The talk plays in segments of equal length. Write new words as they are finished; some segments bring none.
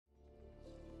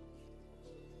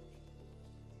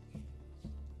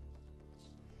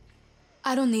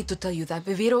I don't need to tell you that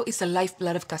Viviro is the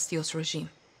lifeblood of Castillo's regime.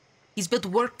 He's built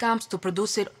work camps to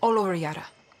produce it all over Yara.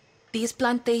 These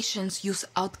plantations use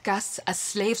outcasts as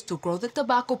slaves to grow the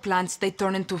tobacco plants they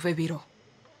turn into Viviro.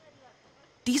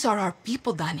 These are our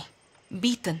people, Danny.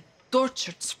 Beaten,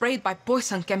 tortured, sprayed by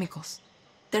poison chemicals.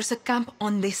 There's a camp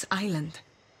on this island.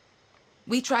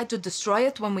 We tried to destroy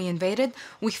it when we invaded.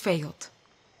 We failed.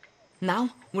 Now,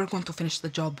 we're going to finish the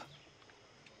job.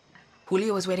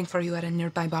 Julio is waiting for you at a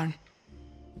nearby barn.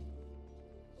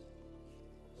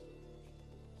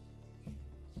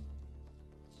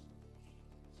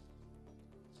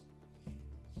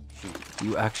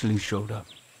 You actually showed up.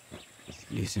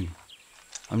 Listen,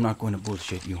 I'm not going to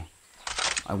bullshit you.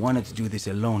 I wanted to do this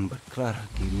alone, but Clara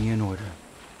gave me an order.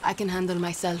 I can handle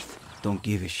myself. Don't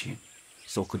give a shit.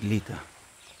 So could Lita.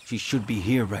 She should be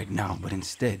here right now, but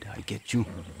instead, I get you.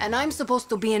 And I'm supposed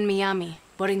to be in Miami,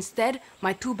 but instead,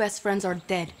 my two best friends are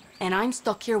dead, and I'm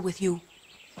stuck here with you.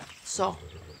 So,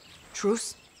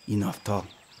 truce? Enough talk.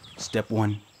 Step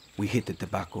 1, we hit the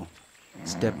tobacco.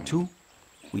 Step 2,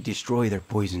 we destroy their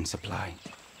poison supply.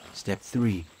 Step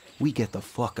 3, we get the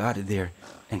fuck out of there,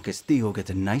 and Castillo gets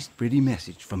a nice pretty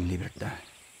message from Libertad.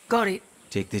 Got it.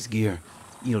 Take this gear.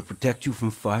 It'll protect you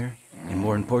from fire, and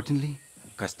more importantly,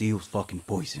 Castillo's fucking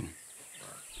poison.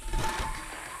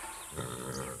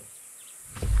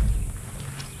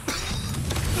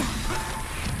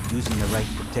 Using the right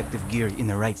protective gear in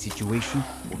the right situation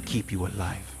will keep you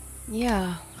alive.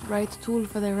 Yeah, right tool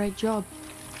for the right job.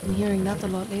 I'm hearing that a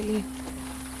lot lately.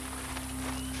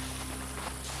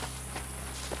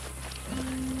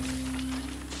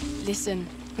 Listen,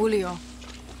 Julio.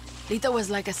 Lita was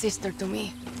like a sister to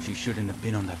me. She shouldn't have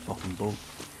been on that fucking boat.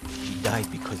 She died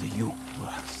because of you,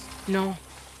 Ross. No.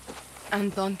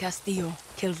 Anton Castillo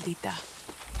killed Lita.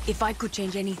 If I could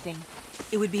change anything,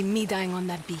 it would be me dying on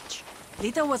that beach.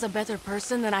 Lita was a better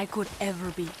person than I could ever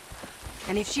be.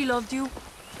 And if she loved you,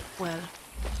 well,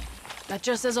 that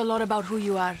just says a lot about who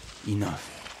you are.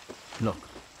 Enough. Look,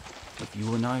 if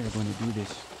you and I are going to do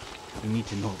this, we need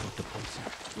to know about the poison.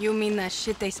 You mean that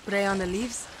shit they spray on the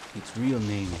leaves? Its real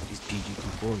name is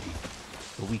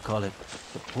PG-240, but we call it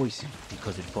the poison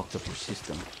because it fucked up your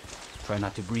system. Try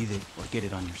not to breathe it or get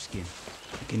it on your skin.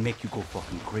 It can make you go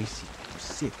fucking crazy or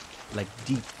sick, like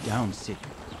deep down sick.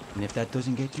 And if that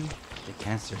doesn't get you, the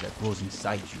cancer that grows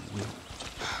inside you will.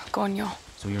 Coño.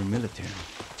 So you're military.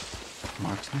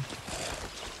 Marksman?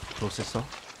 Close assault?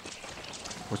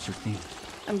 What's your thing?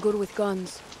 I'm good with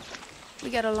guns. We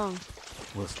get along.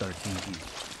 We'll start thinking.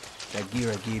 That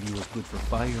gear I gave you was good for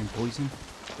fire and poison,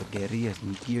 but guerrillas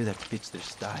need gear that fits their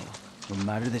style, no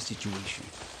matter the situation,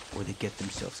 or they get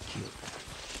themselves killed.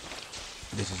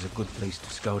 This is a good place to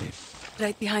scout it.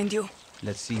 Right behind you.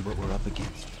 Let's see what we're up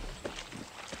against.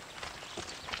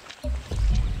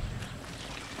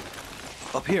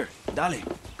 Up here, dale.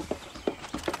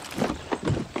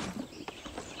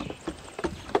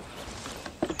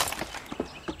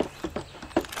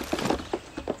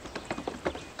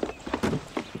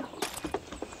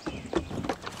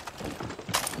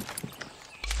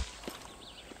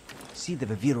 See the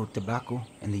Viviro tobacco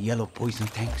and the yellow poison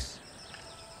tanks?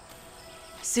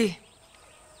 See.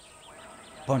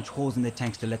 Punch holes in the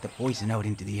tanks to let the poison out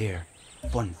into the air.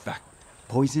 Fun fact,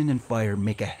 poison and fire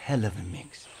make a hell of a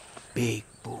mix. Big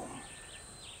boom.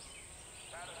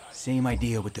 Same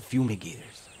idea with the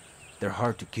fumigators. They're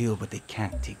hard to kill, but they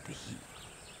can't take the heat.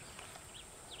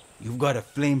 You've got a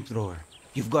flamethrower.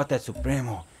 You've got that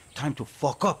Supremo. Time to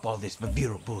fuck up all this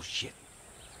Viviro bullshit.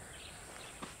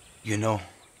 You know,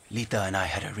 Lita and I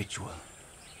had a ritual.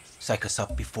 Psych us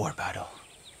up before battle.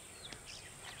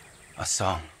 A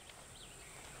song.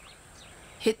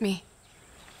 Hit me.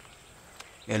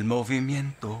 El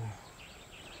movimiento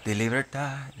de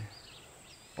libertad.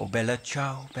 Oh, bella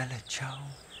ciao, bella ciao.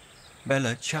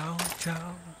 Bella ciao,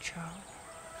 ciao, ciao.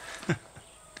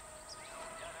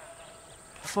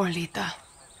 For Lita.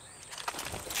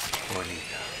 For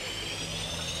Lita.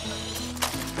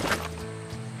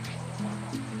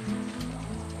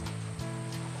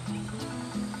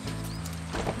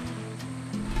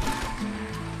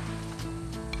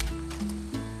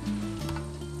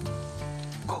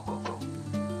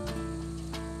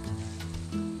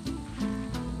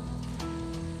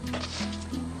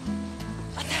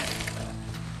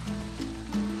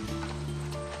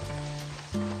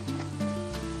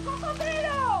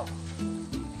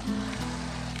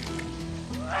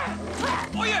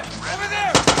 Oye, over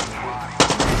there!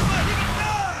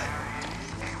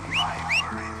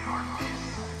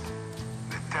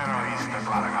 The terrorista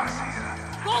Clara Garcia,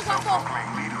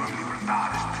 self-proclaimed leader of Libertad,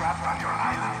 is trapped on your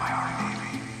island by our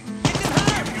navy.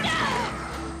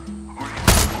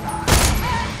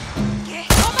 Get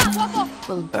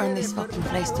will burn this fucking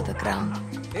place to the ground.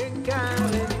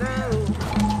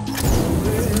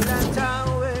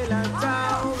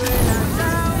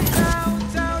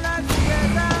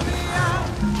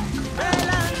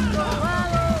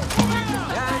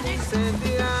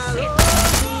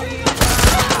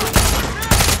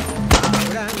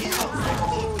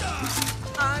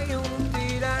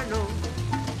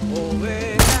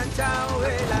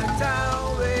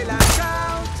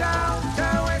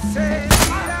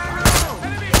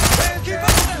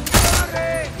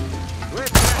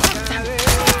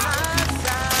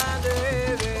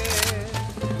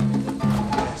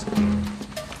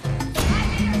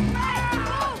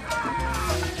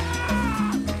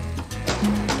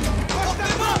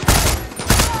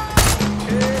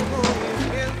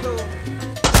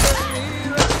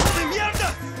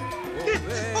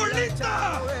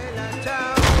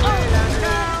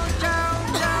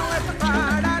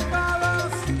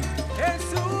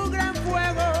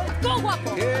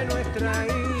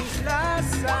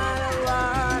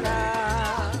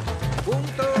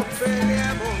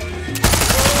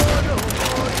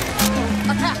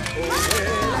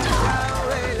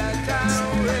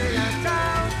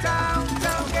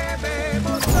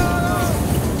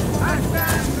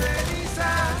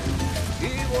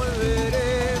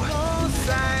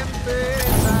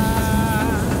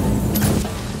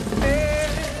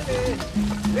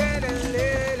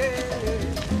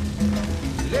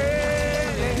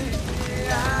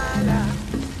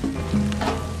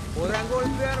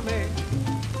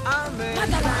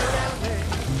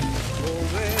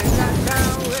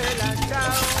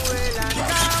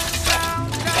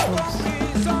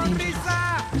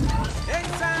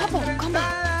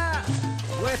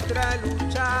 Nuestra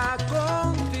lucha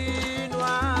continuará.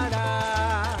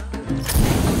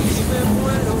 Y me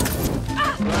muero,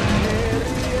 vale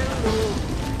riendo.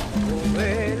 Oh,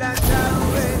 vela, chao,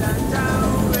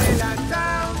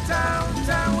 chao,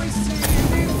 chao. Y si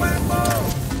mi cuerpo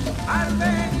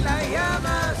arde en las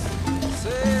llamas,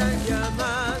 sean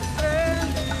llamas de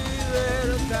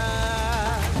libertad.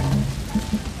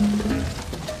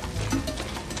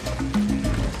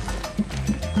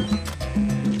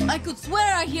 I could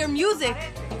swear I hear music.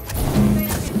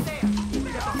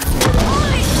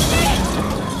 Holy shit!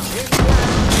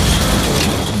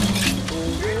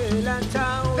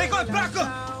 Take on Braco!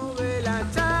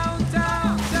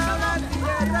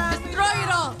 Destroy it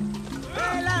all! Me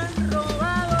la han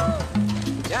robado,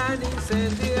 ya han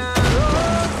incendiado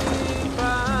mi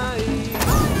país.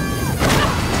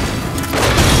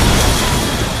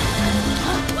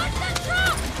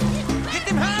 Hit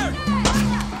him hard!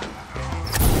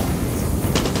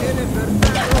 El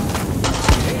despertado,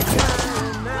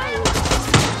 encadenado.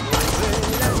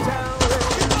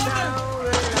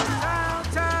 Vela,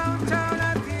 chao, chao,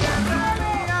 la tierra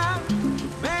mía.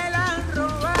 Me la han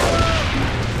robado,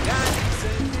 ya han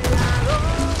incendiado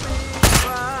mi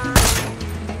país.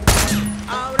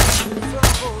 Abra tus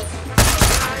ojos,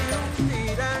 hay un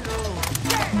tirano.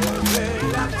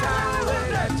 Vela, chao,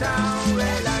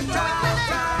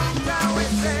 chao,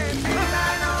 ese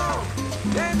tirano.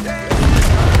 Desde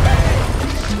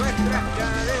nuestras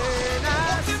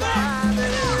cadenas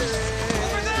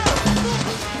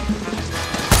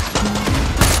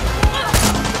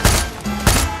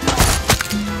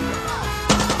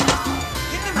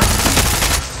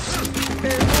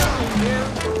el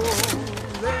movimiento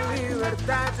de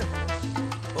libertad.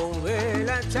 Oh,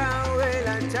 vela, chao,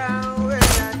 chao.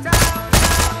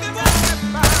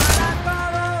 Para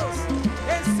todos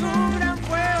es un gran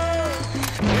fuego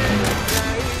que nuestra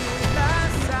isla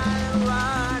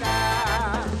salvará.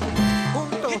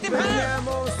 Juntos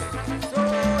peleamos,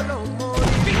 solo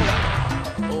morimos.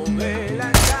 Oh, vela,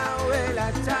 chao,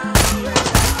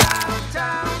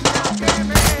 chao,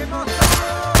 quememos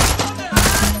todo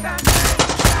hasta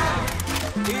terminar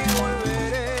y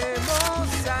volveremos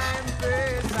a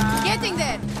empezar. Getting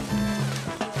there!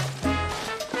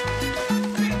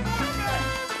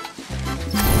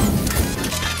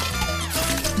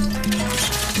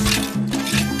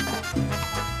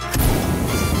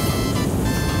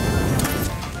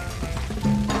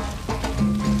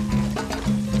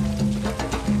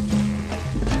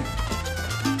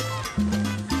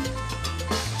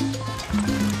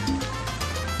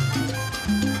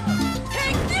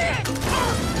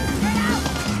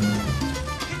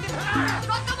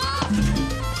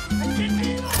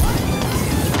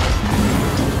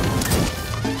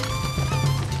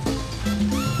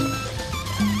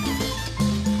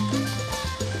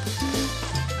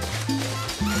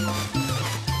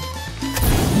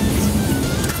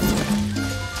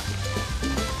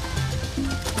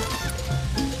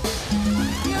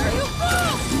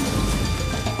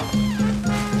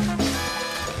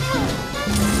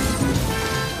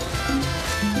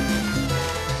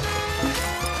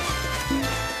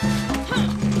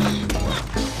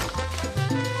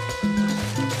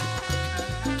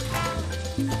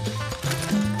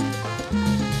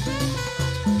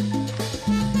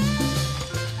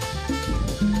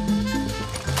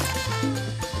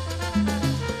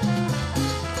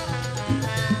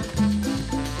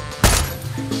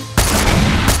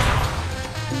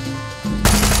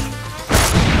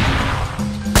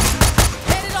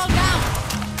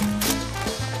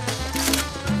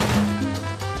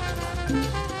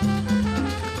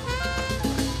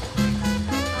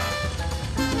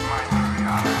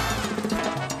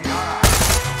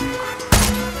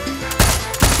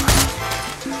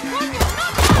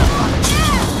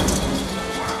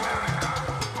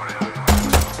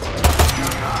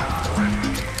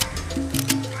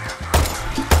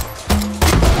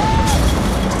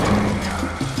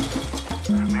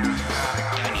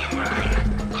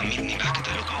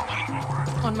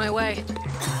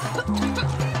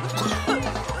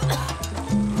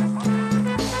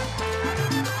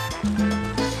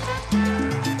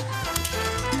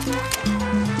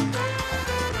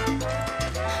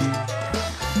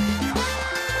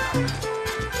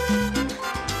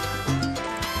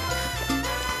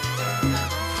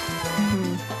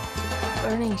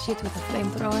 Burning shit with a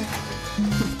flamethrower.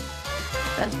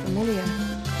 Felt familiar.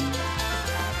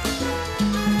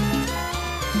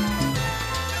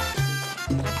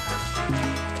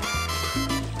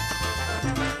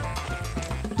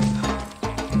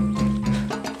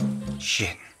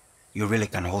 Shit. You really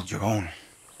can hold your own.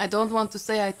 I don't want to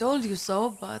say I told you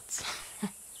so, but...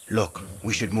 Look,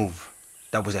 we should move.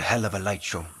 That was a hell of a light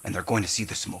show, and they're going to see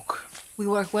the smoke. We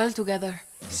work well together.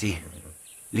 See,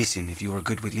 listen, if you were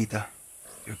good with Lita,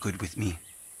 you're good with me.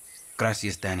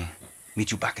 Gracias, Danny.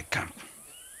 Meet you back at camp.